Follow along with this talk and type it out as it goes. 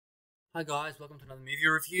Hi guys, welcome to another movie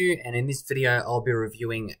review, and in this video I'll be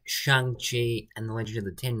reviewing Shang-Chi and the Legend of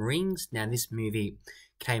the Ten Rings. Now this movie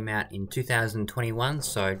came out in 2021,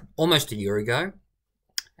 so almost a year ago,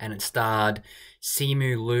 and it starred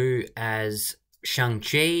Simu Liu as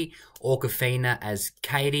Shang-Chi, Awkwafina as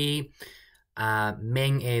Katie,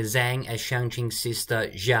 Meng-E Zhang as Shang-Chi's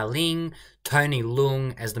sister Xialing, Tony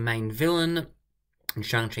Leung as the main villain, and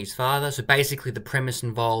Shang-Chi's father. So basically the premise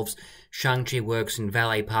involves Shang-Chi works in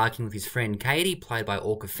valet parking with his friend Katie, played by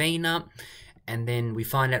Awkwafina, and then we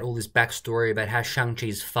find out all this backstory about how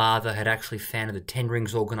Shang-Chi's father had actually founded the Ten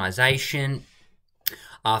Rings organization.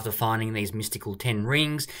 After finding these mystical 10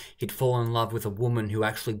 rings, he'd fallen in love with a woman who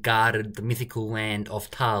actually guarded the mythical land of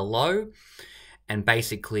Ta Lo. And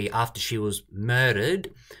basically, after she was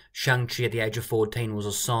murdered, Shang-Chi at the age of 14 was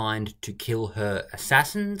assigned to kill her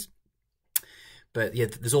assassins. But yeah,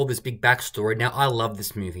 there's all this big backstory. Now, I love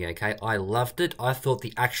this movie, okay? I loved it. I thought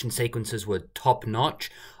the action sequences were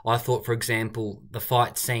top-notch. I thought, for example, the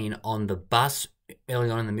fight scene on the bus early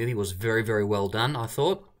on in the movie was very, very well done, I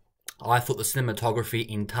thought. I thought the cinematography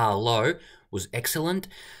in Ta Lo was excellent.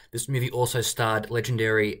 This movie also starred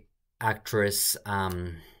legendary actress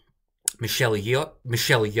Michelle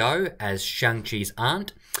Yeoh as Shang-Chi's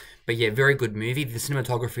aunt. But yeah, very good movie. The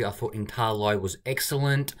cinematography, I thought, in Ta Lo was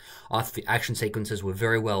excellent. I thought the action sequences were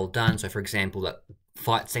very well done. So, for example, that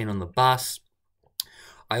fight scene on the bus.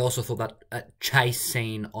 I also thought that chase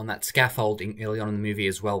scene on that scaffolding early on in the movie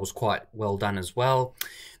as well was quite well done as well.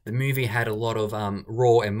 The movie had a lot of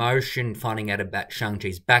raw emotion, finding out about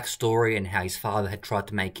Shang-Chi's backstory and how his father had tried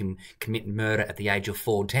to make him commit murder at the age of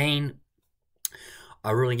 14. I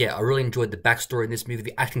really enjoyed the backstory in this movie.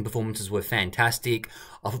 The acting performances were fantastic.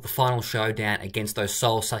 I thought the final showdown against those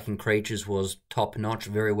soul-sucking creatures was top-notch,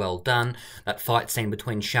 very well done. That fight scene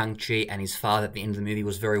between Shang-Chi and his father at the end of the movie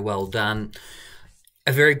was very well done.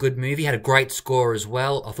 A very good movie, had a great score as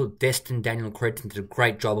well. I thought Destin Daniel Cretton did a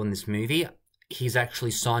great job on this movie. He's actually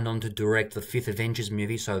signed on to direct the 5th Avengers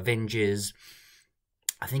movie, so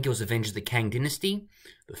I think it was Avengers the Kang Dynasty,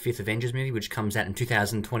 the 5th Avengers movie, which comes out in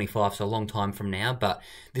 2025, so a long time from now. But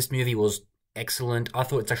this movie was excellent. I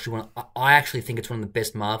thought it's actually I actually think it's one of the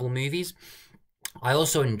best Marvel movies. I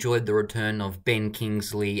also enjoyed the return of Ben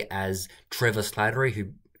Kingsley as Trevor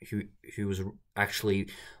Slattery, who was actually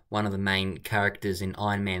one of the main characters in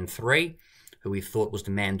Iron Man 3, who we thought was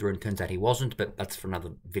the Mandarin. Turns out he wasn't, but that's for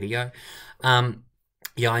another video.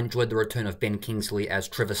 Yeah, I enjoyed the return of Ben Kingsley as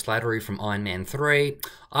Trevor Slattery from Iron Man 3.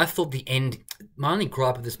 I thought the end, my only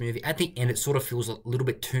gripe of this movie, at the end it sort of feels a little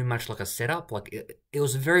bit too much like a setup. Like, it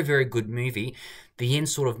was a very, very good movie. The end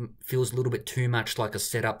sort of feels a little bit too much like a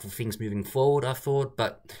setup for things moving forward, I thought.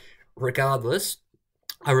 But regardless,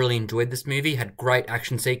 I really enjoyed this movie. Had great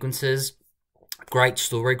action sequences, great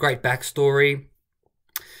story, great backstory.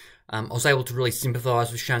 I was able to really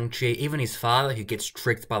sympathise with Shang-Chi, even his father, who gets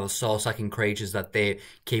tricked by the soul-sucking creatures that they're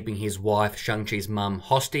keeping his wife, Shang-Chi's mum,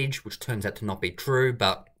 hostage, which turns out to not be true,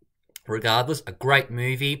 but regardless, a great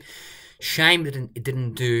movie. Shame that it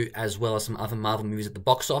didn't do as well as some other Marvel movies at the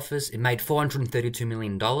box office. It made $432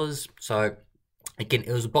 million, so again,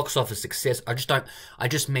 it was a box office success. I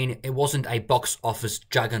just mean it wasn't a box office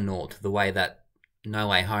juggernaut the way that No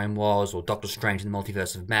Way Home was, or Doctor Strange in the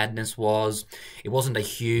Multiverse of Madness was. It wasn't a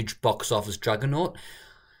huge box office juggernaut.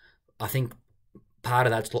 I think part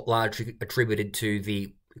of that's largely attributed to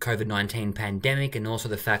the COVID-19 pandemic, and also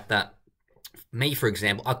the fact that me, for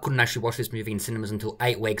example, I couldn't actually watch this movie in cinemas until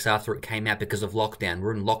 8 weeks after it came out because of lockdown. We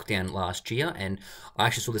were in lockdown last year, and I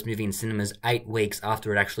actually saw this movie in cinemas 8 weeks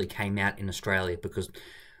after it actually came out in Australia because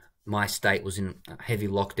my state was in heavy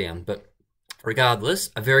lockdown. But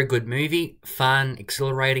regardless, a very good movie, fun,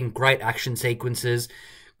 exhilarating, great action sequences,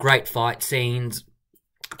 great fight scenes,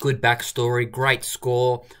 good backstory, great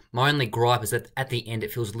score. My only gripe is that at the end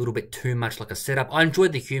it feels a little bit too much like a setup. I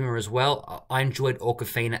enjoyed the humor as well. I enjoyed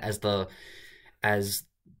Awkwafina as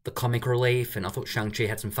the comic relief, and I thought Shang-Chi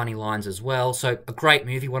had some funny lines as well. So a great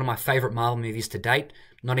movie, one of my favourite Marvel movies to date.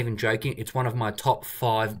 Not even joking, it's one of my top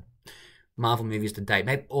 5 Marvel movies to date,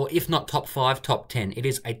 maybe, or if not top 5, top 10. It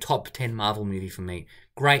is a top 10 Marvel movie for me.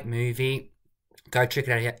 Great movie. Go check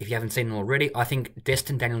it out if you haven't seen it already. I think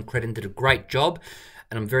Destin Daniel Cretton did a great job,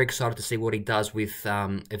 and I'm very excited to see what he does with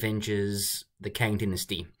Avengers the Kang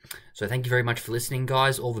Dynasty. So thank you very much for listening,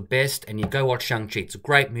 guys. All the best, and you go watch Shang-Chi. It's a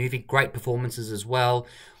great movie, great performances as well.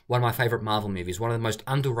 One of my favourite Marvel movies, one of the most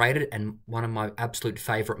underrated, and one of my absolute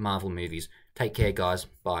favourite Marvel movies. Take care, guys.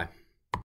 Bye.